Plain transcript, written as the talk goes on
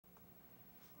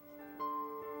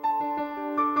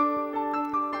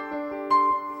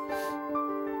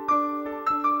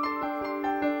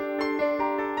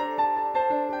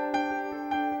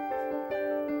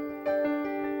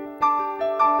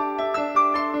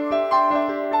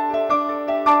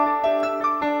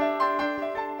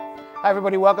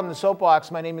everybody. Welcome to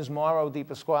Soapbox. My name is Mauro Di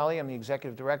Pasquale. I'm the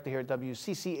Executive Director here at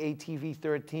WCCA-TV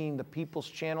 13, the People's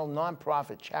Channel,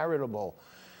 nonprofit, charitable,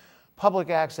 public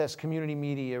access community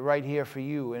media right here for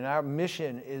you. And our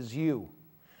mission is you.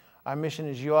 Our mission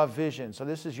is your vision. So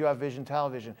this is your vision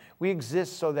television. We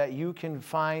exist so that you can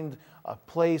find a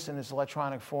place in this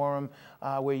electronic forum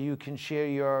where you can share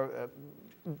your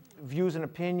views and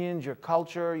opinions, your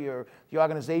culture, the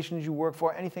organizations you work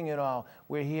for, anything at all.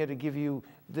 We're here to give you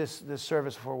this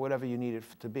service for whatever you need it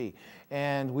to be.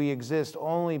 And we exist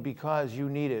only because you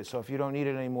need it. So if you don't need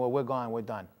it anymore, we're gone, we're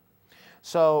done.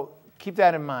 So keep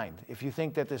that in mind. If you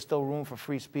think that there's still room for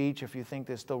free speech, if you think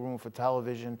there's still room for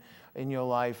television in your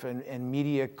life and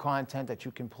media content that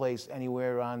you can place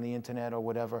anywhere on the internet or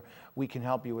whatever, we can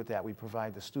help you with that. We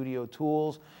provide the studio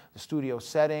tools, the studio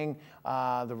setting,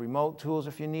 the remote tools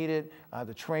if you need it,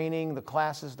 the training, the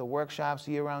classes, the workshops,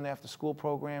 year-round after-school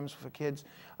programs for kids,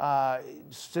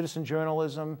 citizen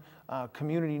journalism,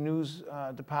 community news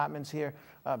departments here.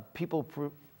 People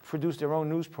produce their own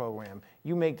news program.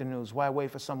 You make the news. Why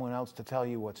wait for someone else to tell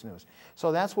you what's news?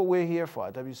 So that's what we're here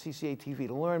for, WCCA-TV.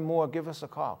 To learn more, give us a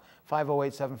call,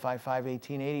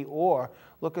 508-755-1880, or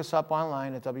look us up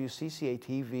online at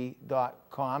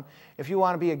WCCATV.com. If you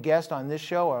want to be a guest on this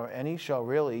show, or any show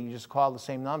really, you just call the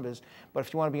same numbers. But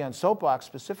if you want to be on Soapbox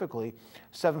specifically,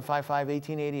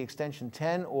 755-1880 extension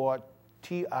 10, or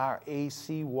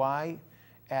TRACY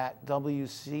at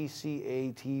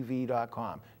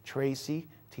WCCATV.com. Tracy,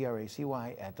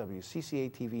 TRACY at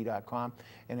WCCATV.com,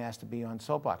 and ask to be on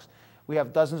Soapbox. We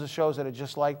have dozens of shows that are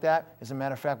just like that. As a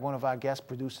matter of fact, one of our guests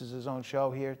produces his own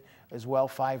show here as well,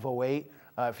 508.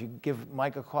 If you give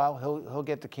Mike a call, he'll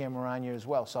get the camera on you as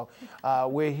well. So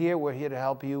we're here to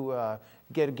help you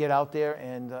get out there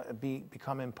and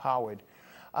become empowered.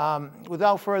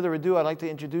 Without further ado, I'd like to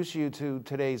introduce you to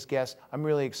today's guest. I'm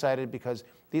really excited because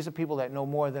these are people that know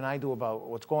more than I do about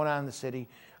what's going on in the city.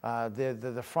 They're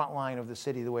the front line of the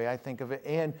city, the way I think of it.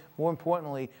 And more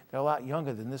importantly, they're a lot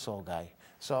younger than this old guy.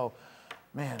 So,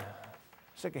 man, I'm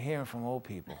sick of hearing from old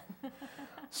people.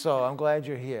 So I'm glad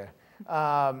you're here.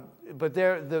 But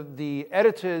they're the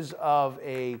editors of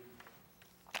a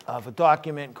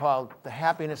document called The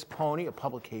Happiness Pony, a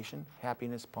publication,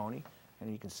 Happiness Pony. And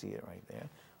you can see it right there.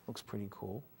 Looks pretty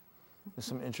cool. There's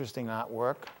some interesting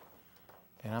artwork.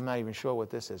 And I'm not even sure what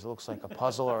this is. It looks like a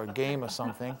puzzle or a game or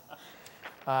something.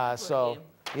 So,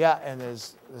 yeah, and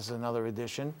there's another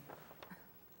edition.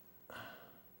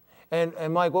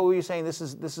 And Mike, what were you saying? This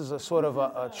is a sort of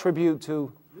a tribute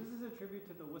to... This is a tribute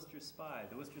to the Worcester Spy.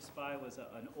 The Worcester Spy was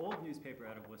an old newspaper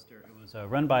out of Worcester. It was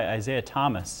run by Isaiah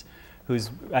Thomas,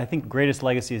 whose, I think, greatest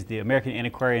legacy is the American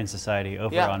Antiquarian Society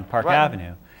over on Park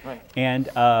Avenue. Right. And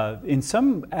in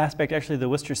some aspect, actually, the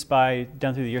Worcester Spy,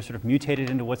 down through the years, sort of mutated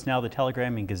into what's now the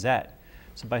Telegram and Gazette.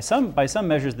 So by some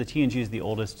measures, the TNG is the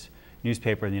oldest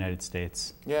newspaper in the United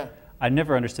States. Yeah. I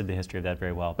never understood the history of that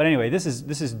very well. But anyway, this is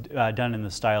done in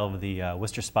the style of the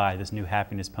Worcester Spy, this new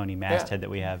Happiness Pony masthead that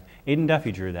we have. Aidan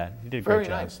Duffy drew that. He did a great job.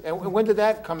 Very nice. And when did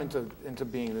that come into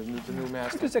being, the new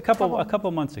masthead? Just a couple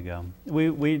months ago.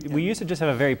 We used to just have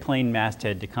a very plain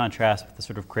masthead to contrast with the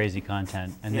sort of crazy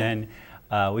content. And then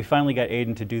we finally got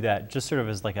Aidan to do that just sort of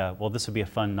as like well, this would be a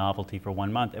fun novelty for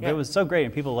 1 month. But it was so great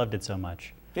and people loved it so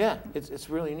much. Yeah, it's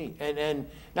really neat. And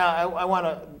now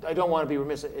I don't want to be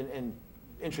remiss in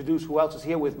introduce who else is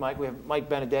here with Mike. We have Mike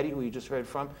Benedetti, who you just heard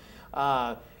from.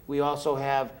 We also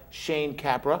have Shane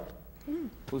Capra,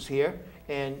 who's here,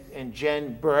 and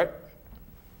Jen Burt,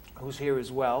 who's here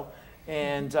as well.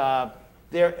 And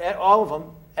all of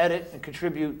them edit and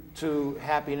contribute to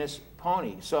Happiness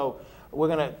Pony. So we're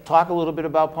going to talk a little bit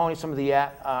about Pony, some of the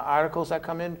articles that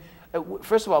come in.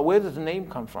 First of all, where does the name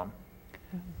come from?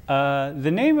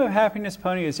 The name of Happiness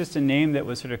Pony is just a name that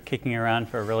was sort of kicking around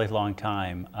for a really long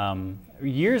time.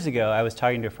 Years ago, I was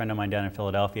talking to a friend of mine down in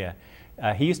Philadelphia.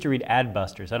 He used to read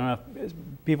Adbusters. I don't know if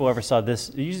people ever saw this.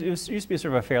 It used to be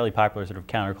sort of a fairly popular sort of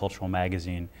countercultural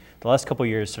magazine. The last couple of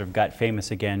years sort of got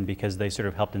famous again because they sort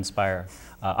of helped inspire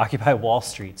Occupy Wall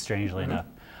Street, strangely enough.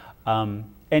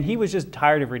 And he was just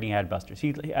tired of reading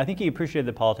Adbusters. I think he appreciated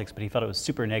the politics, but he felt it was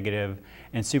super negative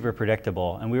and super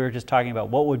predictable. And we were just talking about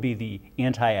what would be the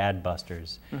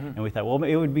anti-Adbusters. And we thought, well,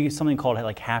 it would be something called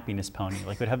like Happiness Pony.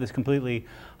 Like it would have this completely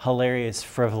hilarious,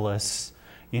 frivolous,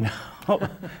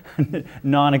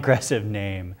 non-aggressive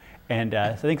name. And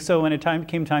I think so when it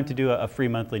came time to do a free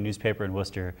monthly newspaper in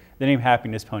Worcester, the name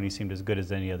Happiness Pony seemed as good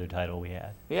as any other title we had.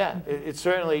 Yeah, it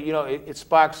certainly, it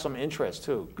sparks some interest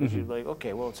too, because you're like,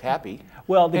 okay, well, it's happy.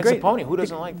 Well, it's a pony. Who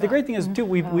doesn't like that? The great thing is too,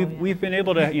 we've been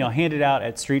able to hand it out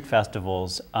at street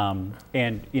festivals,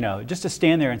 and just to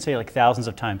stand there and say like thousands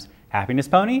of times, Happiness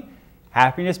Pony,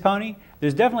 happiness pony,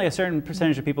 there's definitely a certain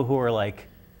percentage of people who are like,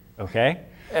 okay.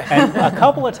 And a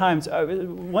couple of times,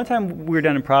 one time we were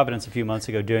down in Providence a few months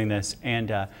ago doing this, and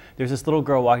there's this little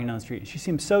girl walking down the street. She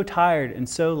seemed so tired and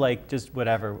so like just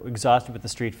whatever, exhausted with the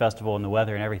street festival and the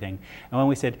weather and everything. And when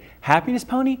we said, happiness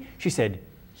pony, she said,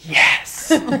 yes.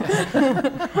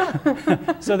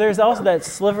 So there's also that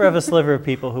sliver of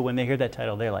people who when they hear that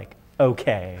title, they're like,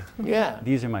 okay, yeah,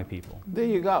 these are my people. There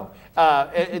you go.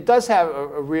 It does have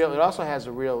it also has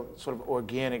a real sort of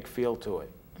organic feel to it.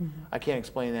 I can't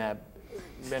explain that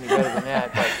any better than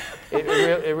that, but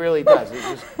it really does. It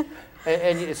just,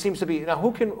 and it seems to be, now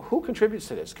who contributes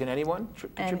to this? Can anyone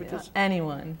contribute to this?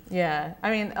 Anyone, yeah.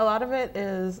 I mean, a lot of it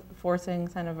is forcing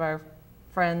kind of our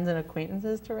friends and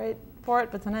acquaintances to write for it,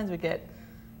 but sometimes we get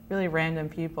really random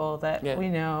people that we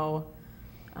know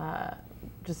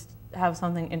just have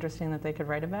something interesting that they could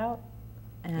write about.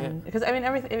 And because I mean,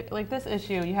 everything, like this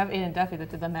issue, you have Aiden Duffy that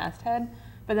did the masthead,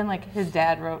 but then like his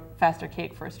dad wrote Faster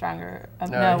Cake for a Stronger, his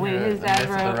dad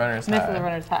wrote Myth of the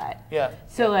Runner's High. Yeah.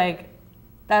 So like,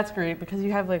 that's great because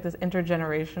you have like this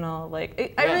intergenerational,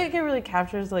 like, I think it really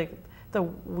captures like the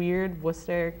weird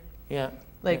Worcester,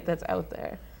 that's out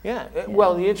there. Yeah.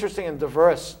 Well, the interesting and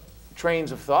diverse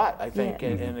trains of thought, I think,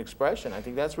 and expression, I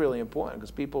think that's really important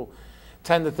because people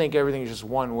tend to think everything is just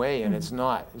one way, and it's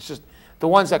not. It's just the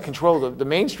ones that control the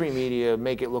mainstream media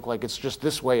make it look like it's just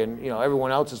this way, and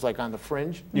everyone else is like on the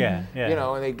fringe. Yeah,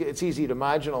 yeah. And it's easy to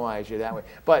marginalize you that way.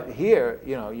 But here,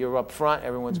 you're up front.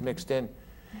 Everyone's mixed in.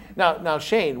 Now,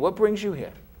 Shane, what brings you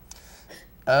here?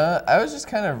 I was just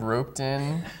kind of roped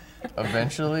in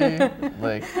eventually,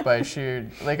 like by sheer,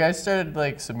 like I started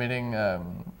like submitting,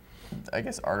 I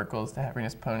guess, articles to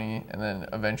Happiness Pony, and then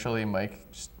eventually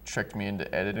Mike just tricked me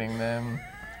into editing them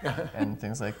and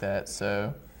things like that.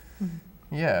 So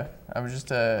yeah, I was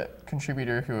just a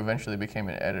contributor who eventually became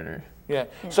an editor. Yeah.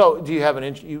 So do you have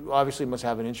you obviously must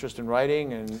have an interest in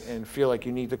writing and feel like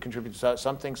you need to contribute to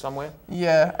something somewhere?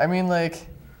 Yeah, I mean, like,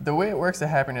 the way it works at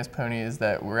Happiness Pony is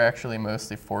that we're actually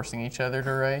mostly forcing each other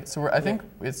to write. So I think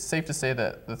it's safe to say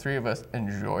that the three of us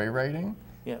enjoy writing,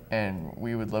 and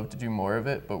we would love to do more of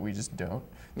it, but we just don't.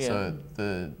 Yeah. So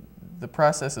the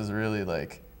process is really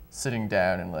like sitting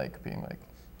down and like being like,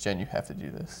 Jen, you have to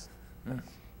do this.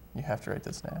 You have to write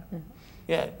this now.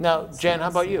 Yeah. Now, Jen, how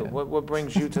about you? What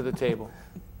brings you to the table?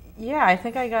 Yeah, I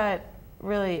think I got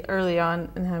really early on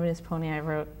in Happiness Pony. I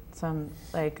wrote some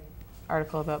like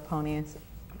article about ponies,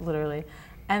 literally,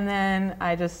 and then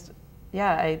I just,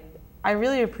 I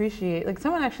really appreciate. Like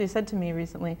someone actually said to me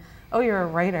recently, "Oh, you're a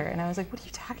writer," and I was like, "What are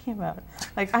you talking about?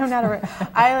 Like, I'm not a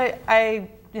writer.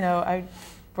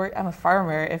 I'm a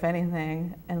farmer, if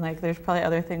anything, and like there's probably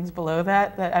other things below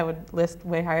that I would list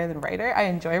way higher than writer. I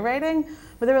enjoy writing,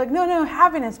 but they were like, no,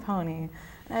 Happiness Pony.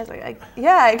 And I was like,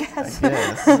 yeah, I guess.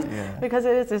 Yeah. Because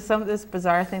it is this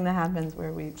bizarre thing that happens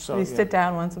where we sit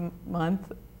down once a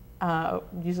month,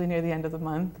 usually near the end of the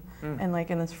month, and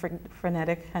like in this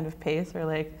frenetic kind of pace, we're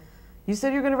like, you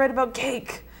said you were going to write about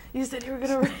cake. You said you were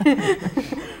going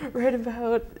to write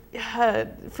about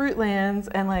Fruitlands,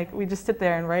 and like we just sit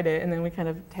there and write it, and then we kind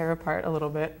of tear apart a little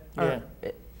bit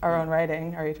our own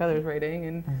writing, or each other's writing,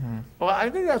 and. Well, I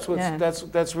think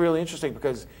that's really interesting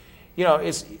because,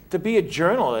 it's to be a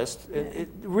journalist. It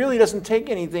really doesn't take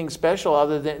anything special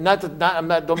other than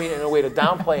don't mean it in a way to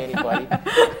downplay anybody,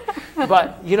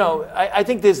 but I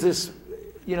think there's this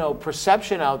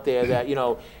perception out there that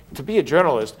to be a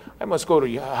journalist, I must go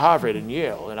to Harvard and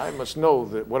Yale, and I must know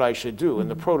what I should do and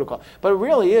the protocol. But it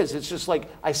really is. It's just like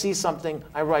I see something,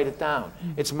 I write it down.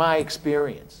 It's my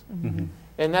experience,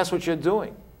 and that's what you're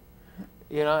doing.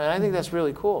 And I think that's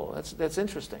really cool. That's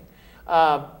interesting.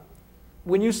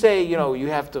 When you say you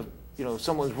have to,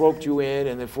 someone's roped you in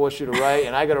and they force you to write,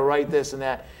 and I got to write this and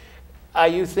that, are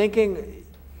you thinking?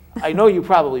 I know you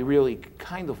probably really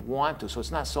kind of want to, so it's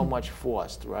not so much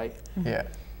forced, right? Yeah.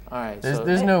 All right.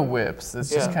 There's no whips. It's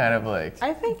just kind of like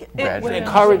I think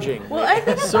encouraging. Well, I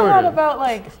think it's a lot about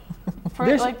like,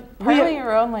 partly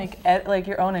your own like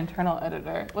your own internal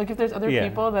editor. Like if there's other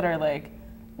people that are like,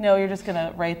 no, you're just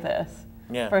gonna write this,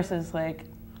 versus like,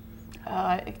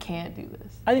 I can't do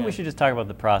this. I think we should just talk about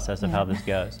the process of how this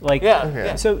goes. Like,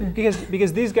 so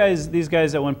because these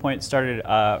guys at one point started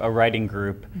a writing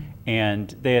group, and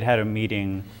they had a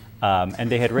meeting. And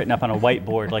they had written up on a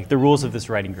whiteboard like the rules of this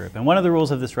writing group. And one of the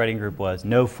rules of this writing group was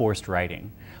no forced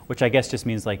writing, which I guess just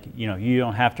means like, you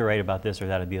don't have to write about this or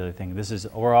that or the other thing.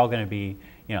 We're all going to be,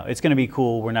 it's going to be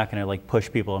cool. We're not going to like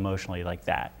push people emotionally like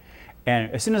that.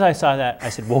 And as soon as I saw that, I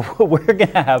said, well, we're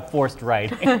going to have forced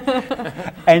writing.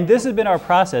 And this has been our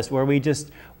process where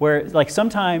like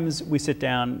sometimes we sit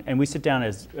down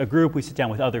as a group, we sit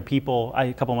down with other people.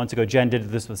 A couple of months ago, Jen did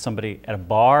this with somebody at a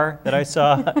bar that I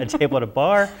saw, a table at a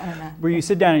bar, where you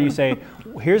sit down and you say,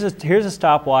 here's a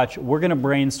stopwatch, we're going to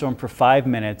brainstorm for 5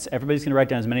 minutes. Everybody's going to write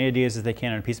down as many ideas as they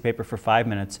can on a piece of paper for 5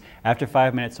 minutes. After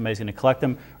 5 minutes, somebody's going to collect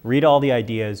them, read all the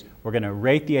ideas, we're going to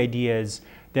rate the ideas.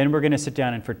 Then we're going to sit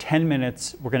down and for 10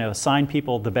 minutes, we're going to assign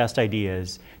people the best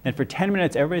ideas. Then for 10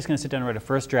 minutes, everybody's going to sit down and write a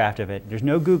first draft of it. There's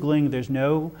no Googling, there's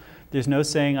no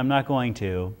saying I'm not going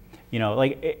to. You know,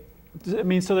 like,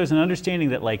 so there's an understanding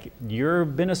that like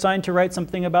you've been assigned to write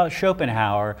something about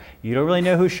Schopenhauer. You don't really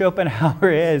know who Schopenhauer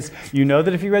is. You know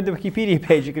that if you read the Wikipedia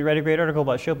page, you could write a great article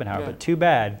about Schopenhauer, but too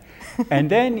bad.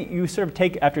 And then you sort of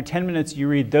take, after 10 minutes, you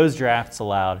read those drafts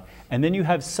aloud, and then you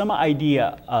have some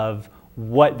idea of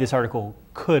what this article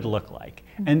could look like.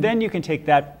 And then you can take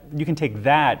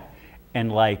that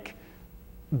and like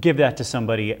give that to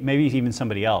somebody, maybe even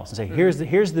somebody else, and say,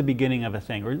 here's the beginning of a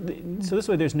thing. So this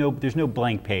way there's no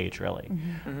blank page really.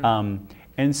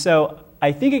 And so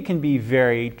I think it can be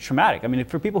very traumatic. I mean,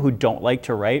 for people who don't like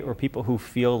to write, or people who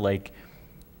feel like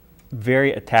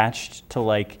very attached to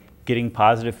like getting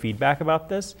positive feedback about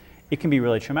this, it can be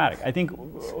really traumatic. I think,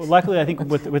 luckily,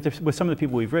 with some of the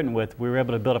people we've written with, we were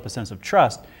able to build up a sense of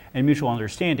trust and mutual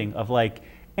understanding of like,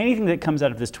 anything that comes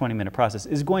out of this 20-minute process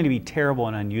is going to be terrible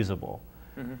and unusable.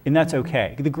 And that's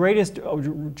okay. The greatest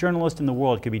journalist in the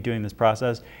world could be doing this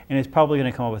process, and it's probably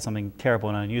going to come up with something terrible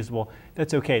and unusable.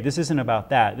 That's okay. This isn't about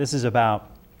that. This is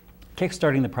about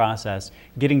kickstarting the process,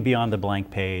 getting beyond the blank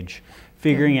page,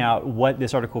 figuring out what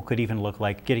this article could even look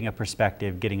like, getting a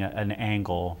perspective, getting an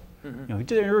angle. You know,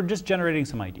 or just generating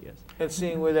some ideas and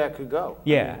seeing where that could go.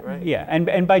 Yeah, I mean, right? yeah,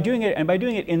 and by doing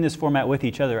it in this format with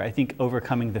each other, I think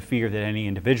overcoming the fear that any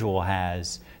individual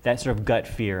has, that sort of gut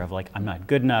fear of like I'm not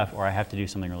good enough, or I have to do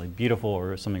something really beautiful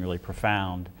or something really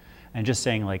profound, and just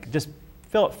saying like just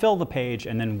fill the page,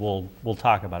 and then we'll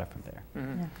talk about it from there.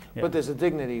 Yeah. But there's a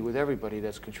dignity with everybody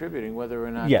that's contributing, whether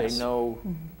or not they know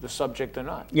the subject or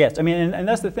not. Yes, I mean, and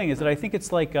that's the thing, is that I think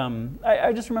it's like,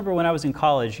 I just remember when I was in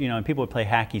college, you know, and people would play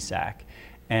hacky sack,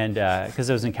 and because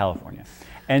I was in California.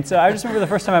 And so I just remember the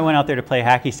first time I went out there to play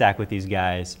hacky sack with these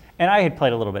guys, and I had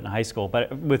played a little bit in high school,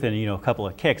 but within, you know, a couple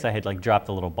of kicks, I had like dropped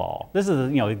a little ball. This is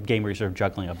a game where you're sort of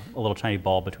juggling a little tiny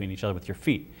ball between each other with your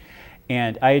feet.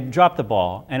 And I had dropped the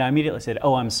ball, and I immediately said,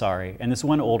 oh, I'm sorry. And this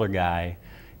one older guy,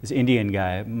 this Indian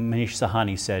guy, Manish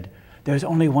Sahani, said, there's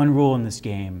only one rule in this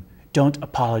game. Don't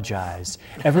apologize.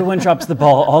 Everyone drops the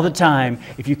ball all the time.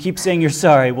 If you keep saying you're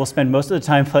sorry, we'll spend most of the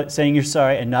time saying you're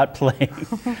sorry and not playing.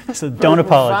 So don't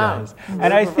apologize.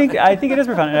 And I think it is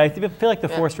profound. And I feel like the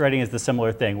forced writing is the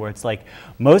similar thing, where it's like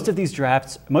most of these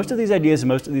ideas and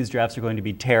most of these drafts are going to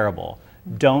be terrible.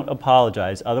 Don't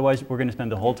apologize. Otherwise, we're going to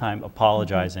spend the whole time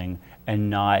apologizing and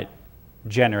not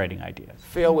generating ideas.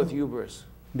 Fail with hubris.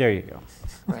 There you go.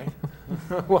 Right?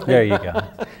 There you go.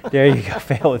 There you go.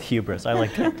 Fail with hubris. I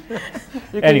like that.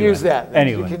 You can use that.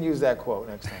 Anyway. You can use that quote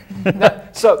next time. Now,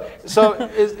 so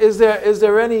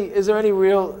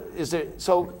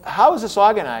how is this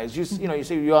organized? You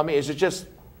say you all mean, is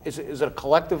it a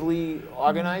collectively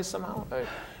organized somehow? Or,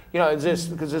 you know, is this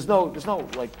because there's no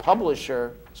like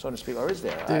publisher, so to speak, or is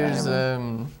there? There's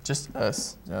just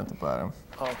us down at the bottom.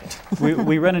 Oh, okay.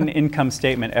 We run an income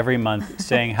statement every month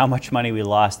saying how much money we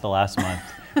lost the last month.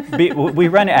 We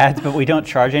run ads, but we don't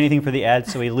charge anything for the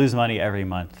ads, so we lose money every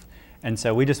month. And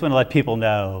so we just want to let people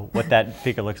know what that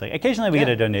figure looks like. Occasionally we get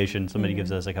a donation, somebody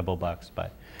gives us a couple bucks,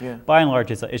 but by and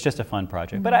large it's just a fun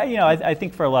project. But I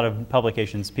think for a lot of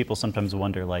publications, people sometimes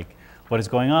wonder like, what is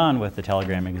going on with the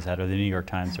Telegram Gazette or the New York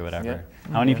Times or whatever?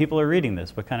 Yeah. How many people are reading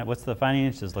this? What's the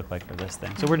finances look like for this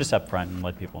thing? So we're just upfront and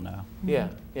let people know. Yeah,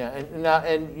 yeah.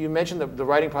 And you mentioned the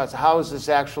writing process. How is this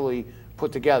actually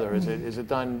put together? Is it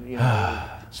done? You know,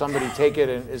 somebody take it,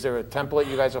 and is there a template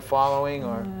you guys are following,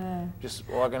 or just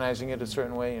organizing it a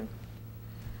certain way? And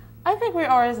I think we're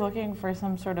always looking for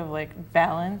some sort of like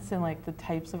balance in like the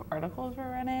types of articles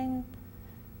we're running.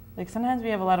 Like sometimes we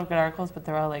have a lot of good articles, but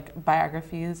they're all like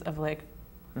biographies of like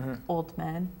old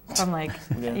men from like,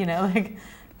 you know, like,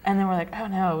 and then we're like, oh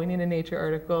no, we need a nature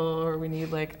article, or we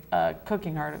need like a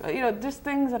cooking article, you know, just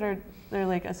things that they're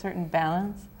like a certain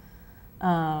balance.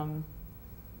 I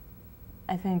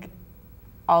think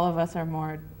all of us are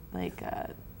more like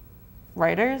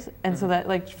writers, and so that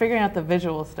like figuring out the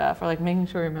visual stuff, or like making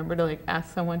sure we remember to like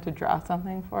ask someone to draw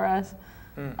something for us.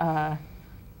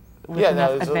 With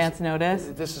enough advance notice.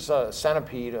 This is a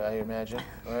centipede, I imagine.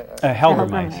 Right? A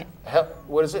Helgramite.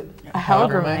 What is it? A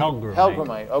Helgramite.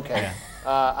 Helgramite, okay.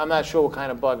 I'm not sure what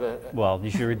kind of bug. Well, you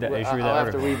should read that. You should read that I'll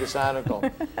have to read this article.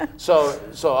 So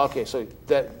okay, so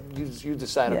that you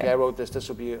decide. Okay, I wrote this. This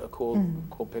would be a cool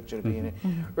picture to be in it.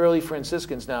 Early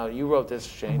Franciscans. Now you wrote this,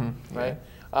 Shane, right?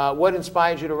 What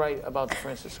inspired you to write about the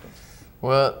Franciscans?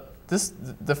 Well, this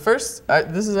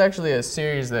is actually a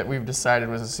series that we've decided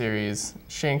was a series.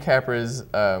 Shane Capra's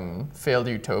Failed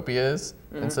Utopias,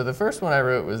 and so the first one I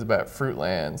wrote was about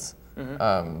Fruitlands,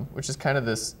 which is kind of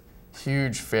this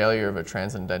huge failure of a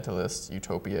transcendentalist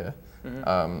utopia,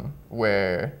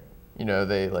 where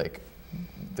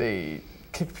they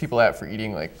kicked people out for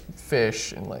eating like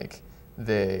fish, and like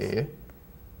they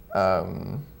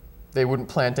wouldn't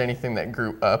plant anything that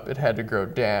grew up; it had to grow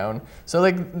down. So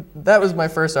like that was my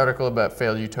first article about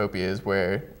failed utopias,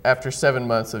 where after 7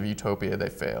 months of utopia, they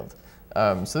failed.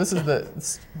 So this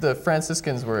is the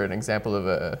Franciscans were an example of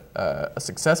a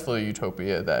successful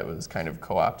utopia that was kind of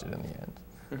co-opted in the end.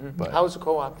 But, how was it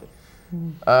co-opted?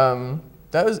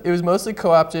 It was mostly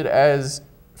co-opted as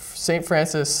St.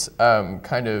 Francis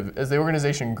as the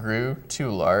organization grew too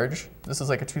large. This is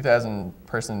like a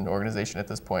 2,000-person organization at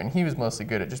this point, and he was mostly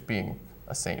good at just being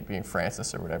a saint, being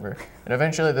Francis or whatever. And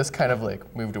eventually this kind of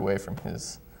like moved away from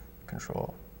his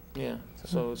control. Yeah,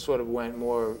 so it sort of went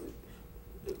more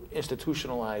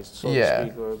institutionalized, so to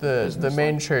speak. Or the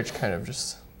main church kind of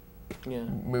just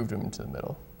moved him into the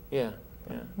middle. Yeah,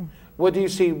 yeah. What do you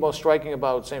see most striking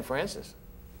about St. Francis?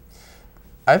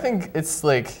 I think it's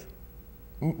like,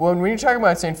 when you're talking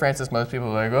about St. Francis, most people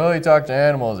are like, oh, he talked to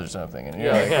animals or something. And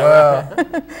you're like, well,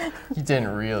 he didn't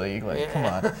really, like, come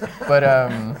on. But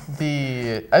I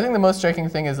think the most striking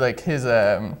thing is like his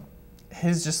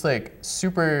just like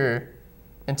super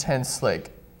intense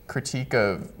like critique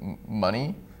of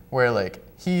money, where like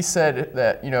he said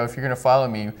that, if you're gonna follow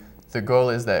me, the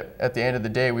goal is that at the end of the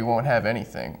day, we won't have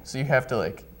anything. So you have to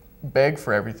like beg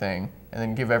for everything and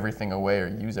then give everything away or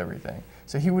use everything.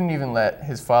 So he wouldn't even let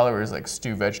his followers like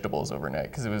stew vegetables overnight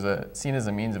because it was seen as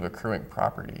a means of accruing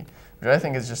property, which I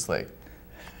think is just like,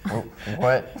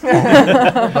 what?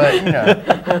 But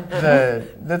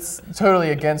that's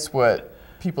totally against what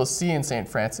people see in St.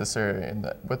 Francis or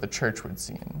what the church would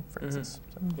see in Francis.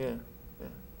 So. Yeah.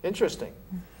 Interesting.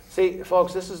 See,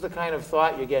 folks, this is the kind of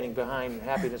thought you're getting behind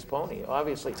Happiness Pony,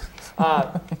 obviously.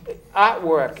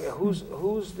 Artwork,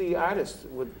 who's the artist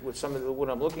with some of what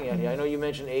I'm looking at here? I know you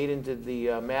mentioned Aiden did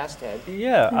the masthead.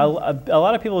 Yeah, a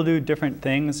lot of people do different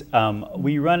things.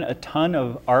 We run a ton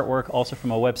of artwork also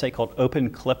from a website called Open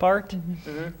Clip Art,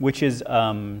 which is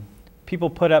people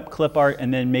put up clip art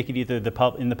and then make it either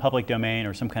in the public domain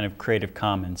or some kind of Creative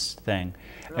Commons thing.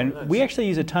 And nice. We actually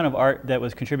use a ton of art that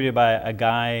was contributed by a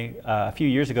guy a few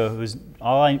years ago who's we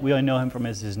only know him from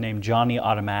his name, Johnny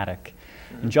Automatic.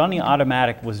 And Johnny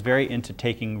Automatic was very into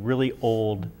taking really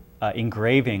old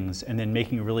engravings and then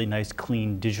making really nice,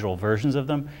 clean digital versions of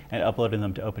them and uploading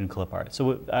them to Open Clip Art.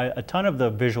 So a ton of the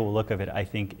visual look of it, I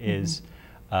think, is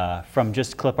from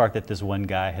just clip art that this one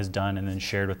guy has done and then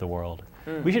shared with the world.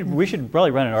 We should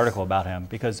probably run an article about him,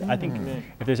 because I think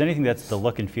if there's anything that's the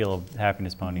look and feel of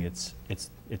Happiness Pony, it's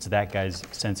that guy's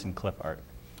sense in clip art.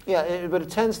 Yeah, but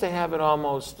it tends to have an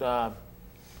almost a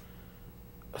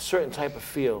certain type of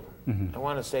feel. I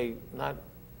want to say not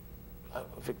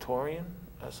Victorian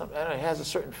or something. I don't know, it has a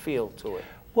certain feel to it.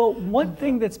 Well, one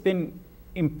thing that's been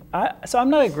so I'm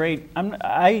not a great,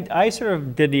 I sort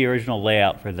of did the original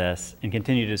layout for this and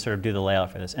continue to sort of do the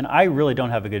layout for this. And I really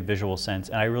don't have a good visual sense,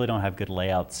 and I really don't have good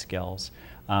layout skills.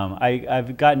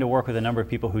 I've gotten to work with a number of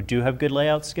people who do have good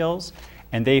layout skills,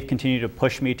 and they've continued to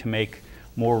push me to make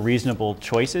more reasonable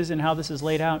choices in how this is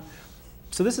laid out.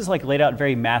 So this is like laid out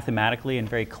very mathematically and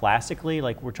very classically,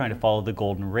 like we're trying to follow the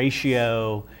golden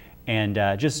ratio and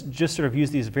just sort of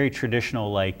use these very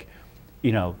traditional, like,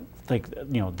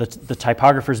 the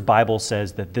typographer's Bible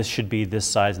says that this should be this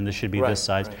size and this should be this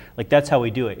size. Right. Like that's how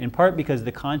we do it. In part because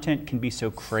the content can be so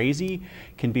crazy,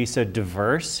 can be so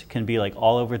diverse, can be like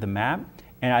all over the map.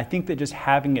 And I think that just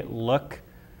having it look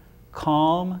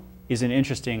calm is an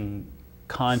interesting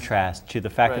contrast to the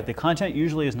fact that the content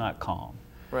usually is not calm.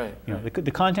 Right.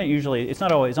 The content usually, it's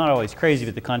not always crazy,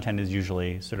 but the content is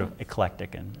usually sort of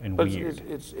eclectic and weird.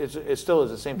 It still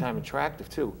is at the same time attractive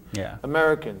too. Yeah.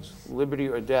 Americans, liberty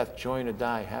or death, join or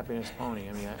die, Happiness Pony.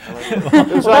 I mean, I like it.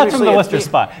 Well, that's from the Worcester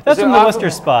Spy. That's from the Worcester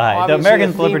Spy. The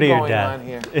Americans, liberty or death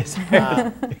is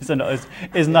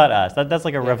not us. That's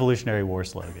like a Revolutionary War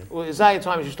slogan. Well, Isaiah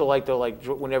Thomas used to like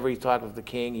whenever he talked with the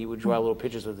king, he would draw little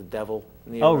pictures of the devil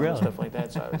in the really? and stuff like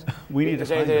that. So we need to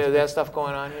find that stuff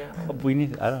going on here. We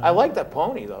need. I don't know. I like that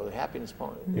pony though, the happiness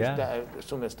pony. Yeah. I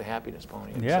assume it's the happiness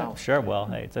pony Yeah, itself. sure. Well,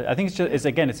 hey, I think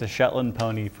it's a Shetland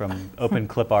pony from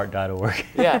openclipart.org.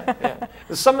 Yeah.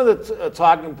 Some of the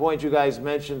talking points you guys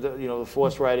mentioned, the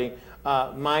force writing,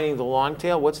 mining the long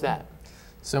tail. What's that?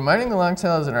 So mining the long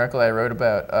tail is an article I wrote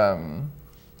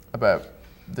about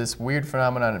this weird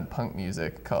phenomenon in punk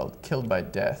music called "killed by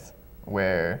death,"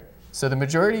 where the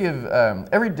majority of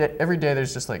every day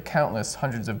there's just like countless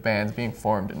hundreds of bands being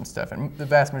formed and stuff, and the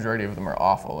vast majority of them are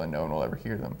awful and no one will ever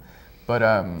hear them. But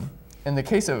in the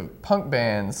case of punk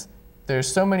bands, there's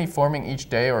so many forming each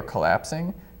day or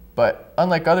collapsing. But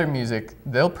unlike other music,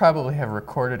 they'll probably have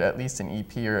recorded at least an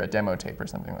EP or a demo tape or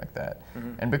something like that.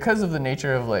 And because of the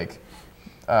nature of like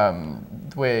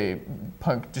the way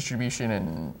punk distribution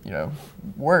and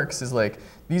works is like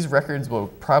these records will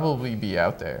probably be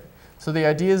out there. So the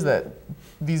idea is that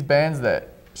these bands that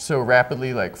so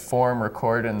rapidly like form,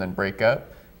 record, and then break up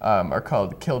are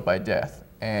called killed by death.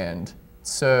 And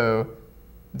so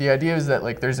the idea is that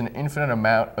like there's an infinite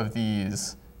amount of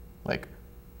these like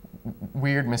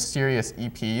weird, mysterious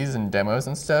EPs and demos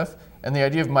and stuff. And the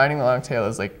idea of mining the long tail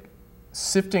is like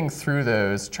sifting through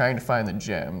those, trying to find the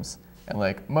gems. And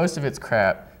like most of it's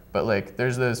crap, but like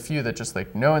there's those few that just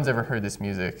like no one's ever heard this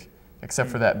music except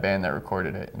for that band that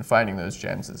recorded it. And finding those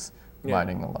gems is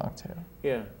mining the long tail.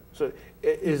 Yeah. So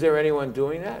is there anyone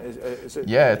doing that? Is it,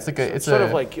 yeah, it's like it's sort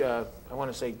of like I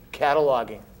want to say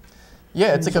cataloging.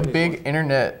 Yeah, it's like a big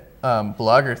internet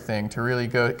blogger thing to really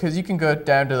go, because you can go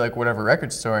down to like whatever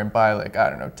record store and buy like, I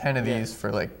don't know, 10 of these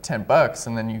for like $10,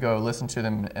 and then you go listen to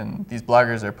them, and these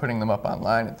bloggers are putting them up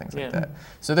online and things like that.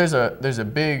 So there's a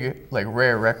big like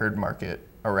rare record market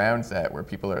around that where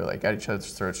people are like at each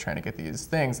other's throats trying to get these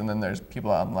things, and then there's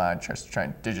people online just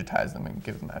trying to digitize them and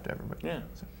give them out to everybody. Yeah,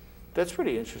 so that's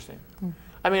pretty interesting.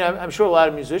 I mean, I'm sure a lot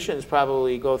of musicians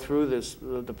probably go through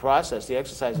the process, the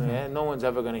exercise, and no one's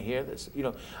ever going to hear this.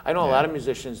 I know a lot of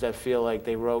musicians that feel like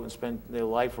they wrote and spent their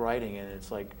life writing, and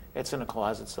it's like, it's in a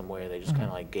closet somewhere. They just kind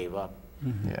of like gave up.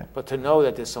 Yeah. But to know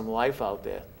that there's some life out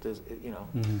there,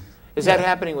 is that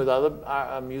happening with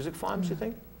other music forms, you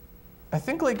think? I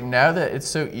think like now that it's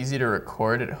so easy to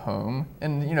record at home,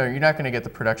 and you're not going to get the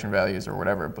production values or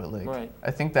whatever, but like I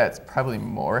think that's probably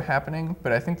more happening.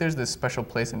 But I think there's this special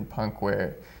place in punk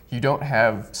where you don't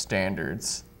have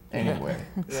standards anyway.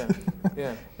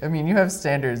 Yeah. I mean, you have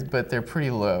standards, but they're pretty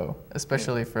low,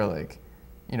 especially for like,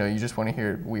 you just want to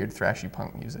hear weird thrashy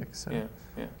punk music. So.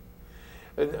 Yeah.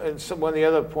 And so one of the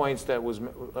other points that was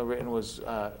written was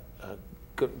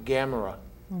Gamera.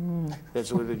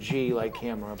 That's with a G like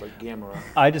camera, but Gamera.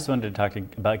 I just wanted to talk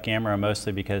about Gamera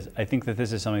mostly because I think that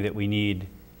this is something that we need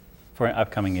for an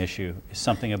upcoming issue, is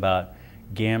something about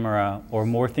Gamera or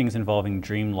more things involving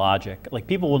dream logic. Like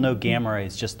people will know Gamera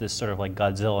is just this sort of like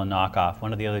Godzilla knockoff.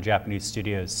 One of the other Japanese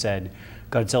studios said,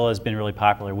 Godzilla has been really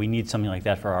popular, we need something like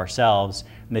that for ourselves.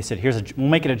 And they said, we'll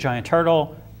make it a giant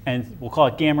turtle and we'll call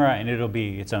it Gamera and it'll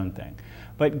be its own thing.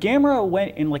 But Gamera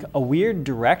went in like a weird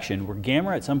direction where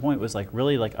Gamera at some point was like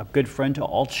really like a good friend to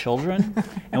all children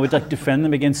and would like defend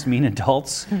them against mean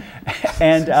adults.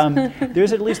 And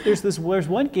there's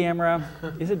one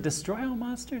Gamera, is it Destroy All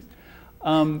Monsters?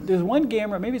 There's one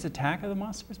Gamera, maybe it's Attack of the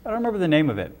Monsters, but I don't remember the name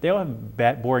of it. They all have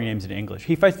bad, boring names in English.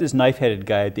 He fights this knife-headed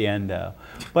guy at the end though.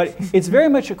 But it's very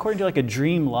much according to like a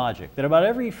dream logic, that about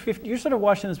every you're sort of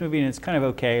watching this movie and it's kind of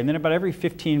okay, and then about every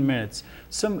 15 minutes,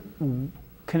 some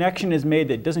connection is made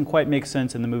that doesn't quite make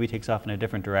sense and the movie takes off in a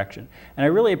different direction. And I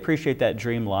really appreciate that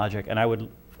dream logic, and I would,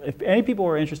 if any people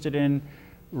are interested in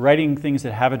writing things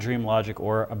that have a dream logic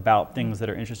or about things that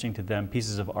are interesting to them,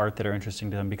 pieces of art that are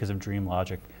interesting to them because of dream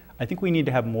logic, I think we need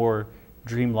to have more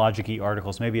dream logic-y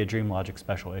articles, maybe a dream logic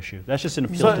special issue. That's just an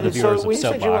appeal to the viewers of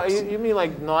Soapbox. You mean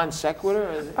like non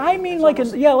sequitur? I mean like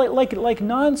like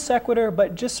non sequitur,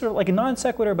 but just sort of like a non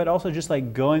sequitur, but also just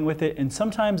like going with it, and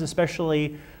sometimes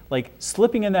especially like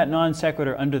slipping in that non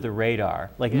sequitur under the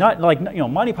radar. Like not like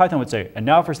Monty Python would say, and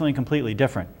now for something completely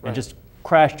different, and just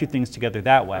crash two things together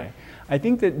that way. I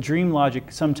think that dream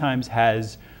logic sometimes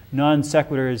has non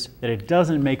sequiturs that it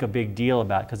doesn't make a big deal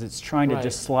about because it's trying to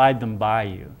just slide them by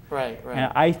you. Right.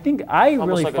 And I think I almost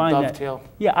really like find a dovetail. that.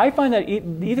 Yeah, I find that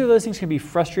either of those things can be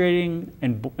frustrating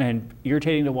and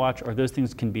irritating to watch, or those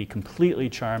things can be completely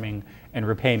charming and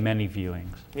repay many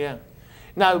viewings. Yeah.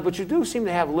 Now, but you do seem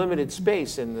to have limited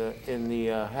space in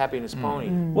the Happiness Pony.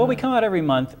 Well, we come out every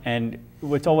month, and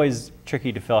it's always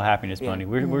tricky to fill Happiness Pony.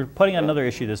 We're putting out another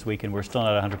issue this week, and we're still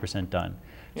not 100% done.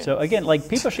 So again, like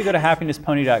people should go to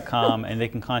happinesspony.com and they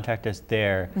can contact us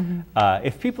there.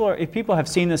 If people have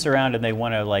seen this around and they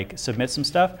want to like submit some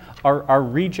stuff, our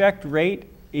reject rate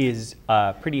is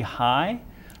pretty high,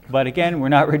 But again, we're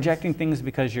not rejecting things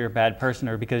because you're a bad person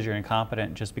or because you're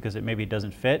incompetent, just because it maybe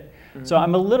doesn't fit. So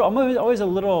I'm always a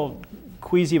little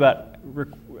queasy about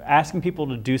asking people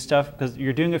to do stuff because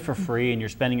you're doing it for free and you're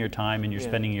spending your time and you're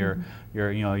spending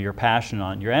your passion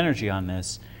on your energy on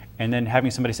this, and then having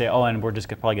somebody say, oh, and we're just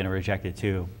probably going to reject it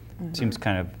too, seems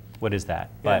kind of, what is that?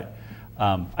 But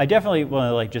I definitely want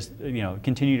to like just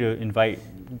continue to invite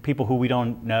people who we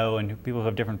don't know and people who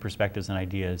have different perspectives and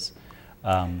ideas.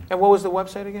 And what was the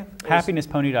website again?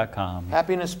 Happinesspony.com.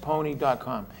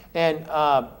 Happinesspony.com. And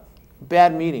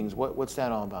bad meetings, what's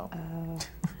that all about?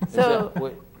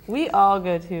 So we all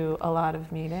go to a lot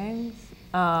of meetings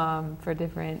for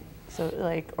different, so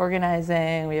like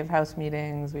organizing, we have house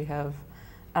meetings, we have,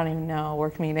 I don't even know,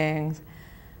 work meetings.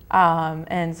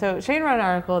 And so Shane wrote an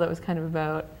article that was kind of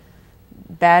about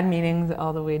bad meetings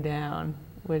all the way down,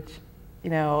 which, you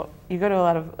go to a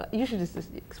lot of, you should just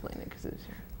explain it because it's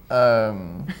your...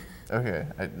 Okay,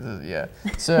 yeah.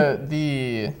 So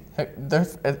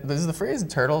is the phrase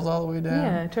turtles all the way down?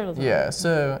 Yeah, turtles. Yeah,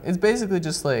 so it's basically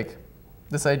just like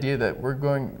this idea that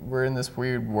we're in this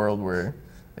weird world where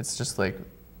it's just like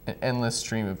an endless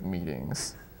stream of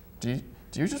meetings. Do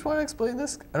you just want to explain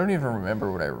this? I don't even remember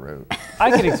what I wrote.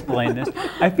 I can explain this.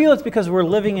 I feel it's because we're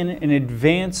living in an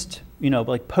advanced,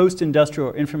 like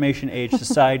post-industrial or information age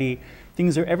society.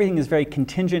 Everything is very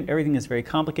contingent, everything is very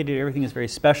complicated, everything is very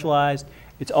specialized.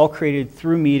 It's all created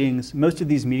through meetings. Most of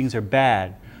these meetings are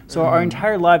bad. So our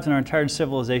entire lives and our entire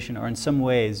civilization are in some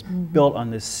ways built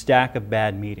on this stack of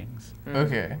bad meetings.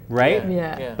 Okay. Right?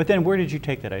 Yeah. But then where did you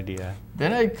take that idea?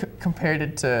 Then I compared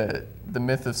it to the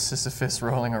myth of Sisyphus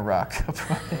rolling a rock up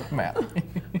a mountain.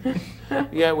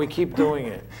 Yeah, we keep doing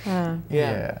it.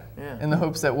 Yeah. In the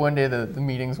hopes that one day the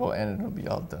meetings will end and it'll be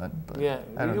all done. But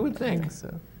you would think.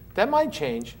 So. That might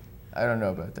change. I don't know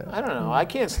about that. I don't know. I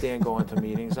can't stand going to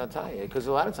meetings, I'll tell you, because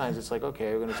a lot of times it's like,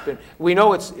 okay, we're going to spend. We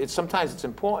know sometimes it's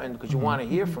important because you want to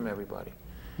hear from everybody.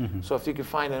 So if you could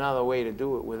find another way to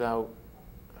do it without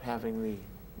having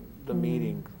the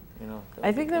meeting,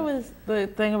 I think that was the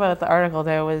thing about the article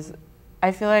there was,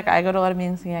 I feel like I go to a lot of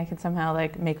meetings thinking I can somehow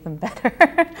like make them better.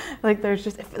 Like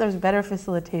if there's better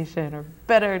facilitation or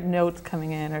better notes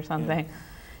coming in or something.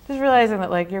 Just realizing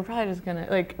that like you're probably just gonna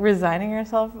like resigning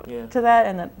yourself to that,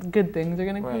 and that good things are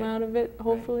gonna come out of it,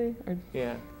 hopefully. Or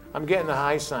I'm getting the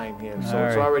high sign here, so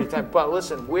it's already time. But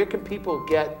listen, where can people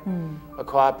get a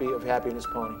copy of Happiness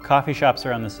Pony? Coffee shops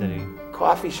around the city.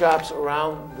 Coffee shops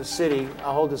around the city.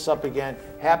 I'll hold this up again.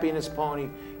 Happiness Pony.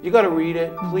 You got to read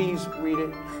it. Please read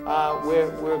it.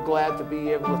 We're glad to be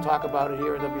able to talk about it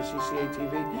here at WCCA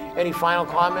TV. Any final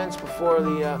comments before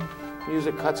the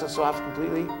music cuts us off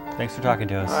completely? Thanks for talking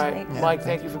to us. All right, Mike,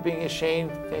 thank you for being here. Shane,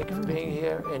 thank you for being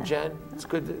here. And Jen, it's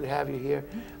good to have you here.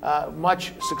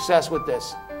 Much success with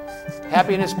this.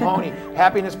 Happiness Pony,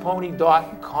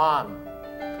 happinesspony.com.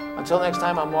 Until next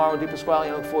time, I'm Mauro DiPasquale,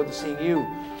 and I look forward to seeing you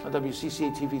on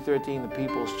WCCA TV 13, the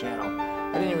People's Channel.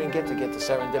 I didn't even get to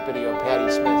serendipity or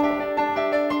Patti Smith.